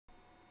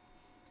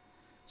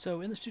So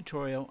in this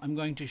tutorial, I'm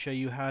going to show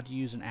you how to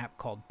use an app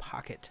called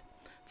Pocket.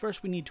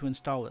 First, we need to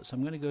install it. So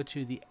I'm going to go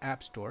to the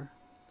App Store,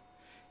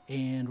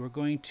 and we're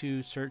going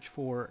to search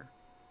for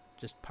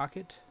just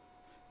Pocket,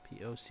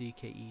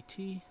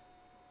 P-O-C-K-E-T.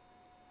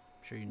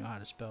 I'm sure you know how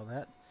to spell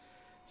that.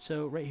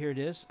 So right here it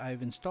is.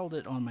 I've installed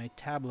it on my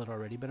tablet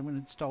already, but I'm going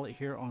to install it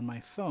here on my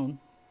phone.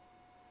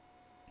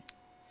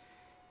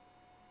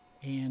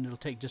 And it'll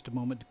take just a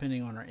moment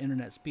depending on our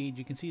internet speed.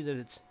 You can see that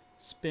it's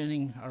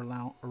spinning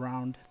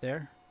around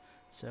there.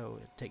 So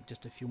it'll take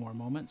just a few more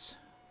moments.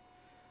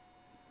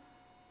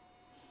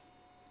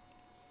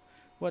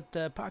 What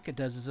Pocket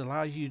does is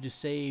allows you to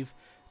save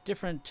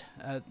different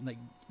like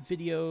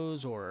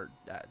videos or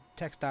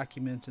text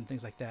documents and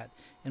things like that.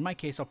 In my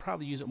case, I'll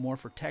probably use it more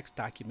for text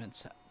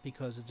documents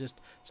because it's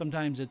just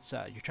sometimes it's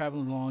you're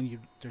traveling along,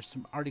 there's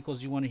some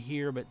articles you want to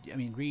hear, but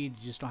read,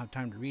 you just don't have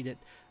time to read it.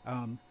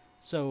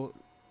 So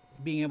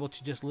being able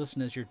to just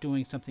listen as you're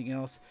doing something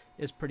else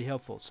is pretty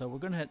helpful. So we're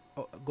going to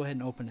go ahead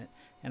and open it,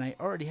 and I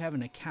already have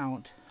an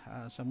account,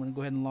 so I'm going to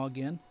go ahead and log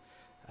in.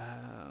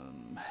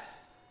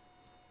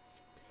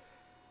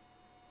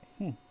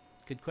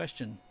 Good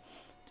question.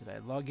 Did I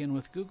log in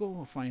with Google?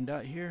 We'll find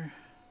out here.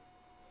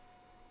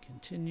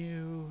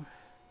 Continue.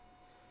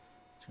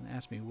 It's going to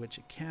ask me which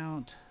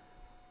account.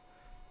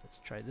 Let's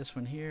try this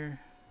one here.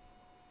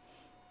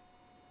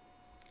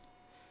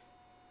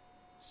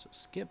 So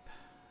skip.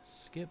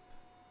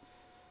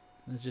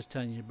 And it's just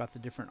telling you about the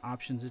different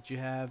options that you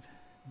have.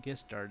 Get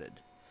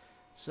started.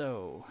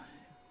 So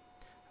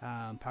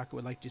Pocket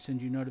would like to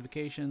send you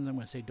notifications. I'm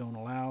going to say don't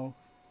allow,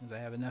 because I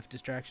have enough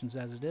distractions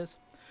as it is.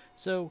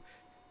 So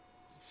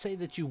say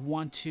that you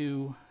want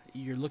to,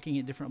 you're looking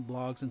at different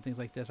blogs and things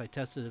like this. I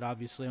tested it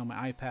obviously on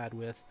my iPad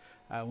with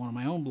one of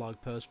my own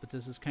blog posts, but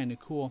this is kind of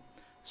cool.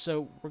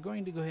 So we're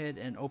going to go ahead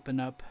and open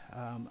up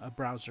a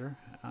browser.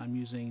 I'm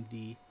using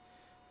the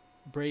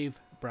Brave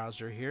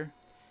browser here,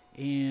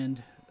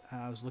 and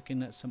I was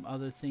looking at some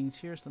other things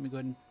here, so let me go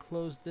ahead and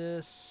close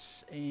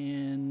this,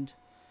 and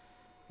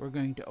we're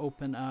going to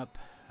open up,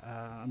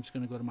 I'm just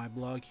going to go to my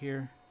blog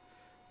here,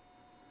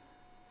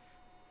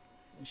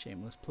 a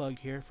shameless plug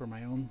here for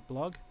my own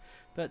blog,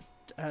 but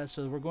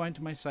so we're going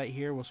to my site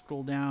here. We'll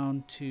scroll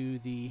down to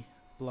the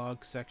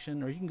blog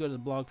section, or you can go to the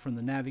blog from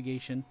the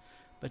navigation,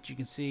 but you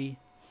can see,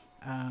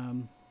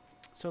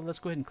 so let's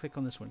go ahead and click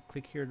on this one.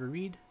 Click here to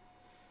read.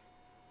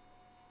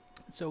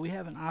 So we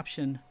have an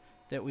option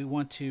that we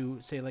want to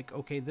say, like,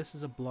 okay, this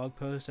is a blog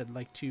post, I'd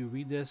like to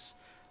read this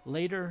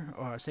later,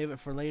 or save it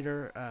for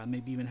later,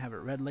 maybe even have it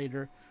read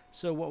later.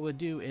 So what we'll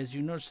do is,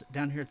 you notice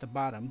down here at the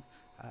bottom,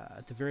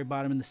 at the very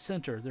bottom in the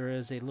center, there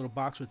is a little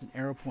box with an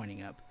arrow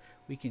pointing up.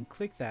 We can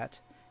click that,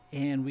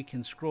 and we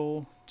can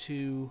scroll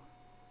to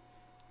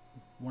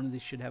one of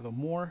these. Should have a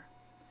more,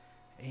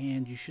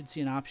 and you should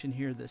see an option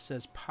here that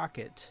says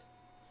Pocket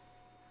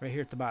right here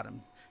at the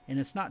bottom, and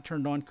it's not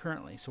turned on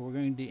currently, so we're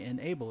going to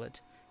enable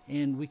it.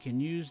 And we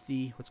can use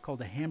the what's called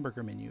the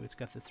hamburger menu. It's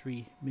got the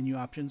 3 menu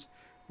options.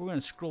 We're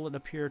going to scroll it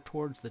up here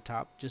towards the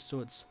top, just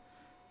so it's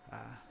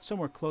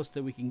somewhere close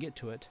that we can get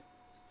to it.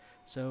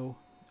 So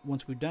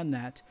once we've done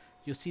that,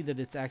 you'll see that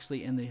it's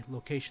actually in the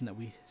location that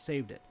we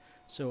saved it.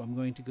 So I'm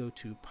going to go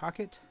to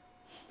Pocket,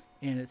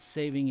 and it's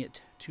saving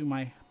it to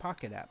my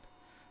Pocket app.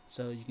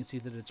 So you can see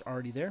that it's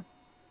already there.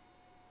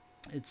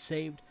 It's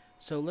saved.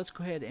 So let's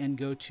go ahead and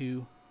go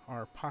to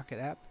our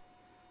Pocket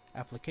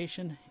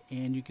application,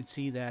 and you can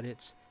see that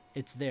it's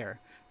there.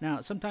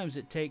 Now sometimes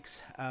it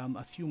takes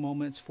a few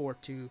moments for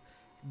it to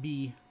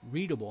be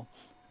readable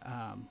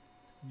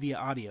via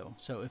audio.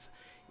 So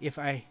if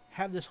I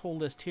have this whole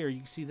list here, you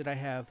can see that I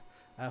have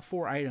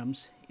 4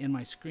 items in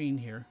my screen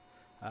here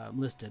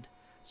listed.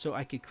 So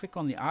I could click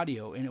on the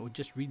audio and it would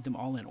just read them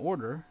all in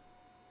order,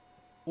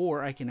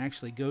 or I can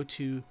actually go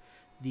to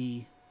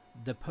the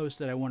post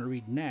that I want to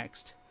read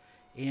next,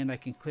 and I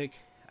can click,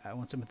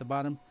 once I'm at the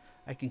bottom,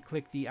 I can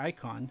click the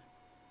icon,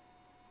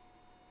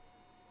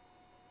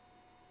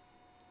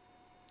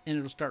 and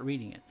it'll start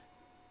reading it.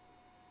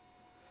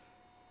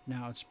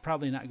 Now it's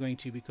probably not going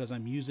to, because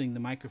I'm using the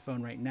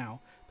microphone right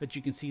now, but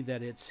you can see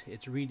that it's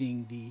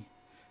reading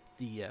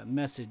the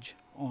message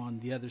on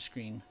the other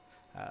screen.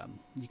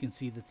 You can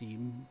see that the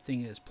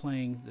thing is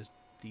playing,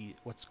 the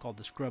what's called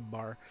the scrub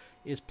bar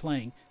is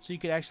playing, so you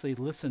could actually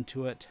listen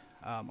to it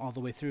all the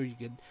way through. You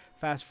could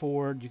fast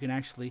forward, you can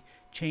actually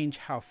change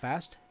how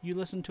fast you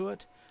listen to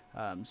it,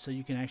 so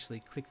you can actually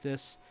click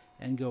this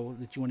and go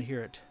that you want to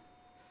hear it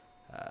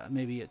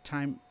maybe at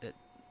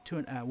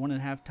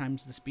 1.5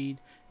 times the speed,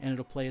 and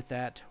it'll play at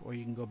that, or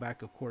you can go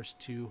back, of course,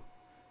 to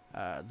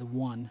the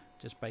 1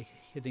 just by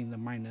hitting the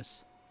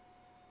minus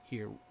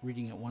here,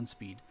 reading at 1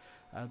 speed.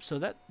 So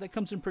that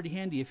comes in pretty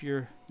handy if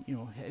you're,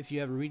 if you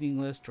have a reading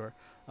list or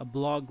a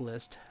blog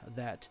list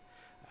that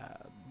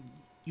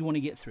you want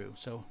to get through.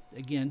 So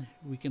again,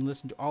 we can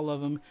listen to all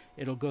of them.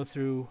 It'll go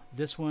through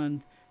this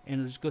one, and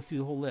it'll just go through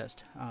the whole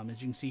list.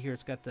 As you can see here,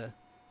 it's got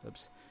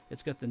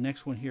the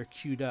next one here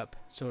queued up,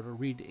 so it'll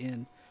read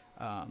in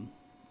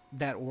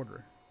that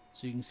order,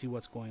 so you can see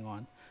what's going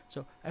on.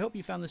 So I hope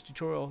you found this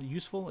tutorial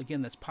useful.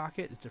 Again, that's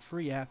Pocket. It's a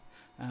free app,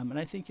 and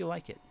I think you'll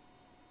like it.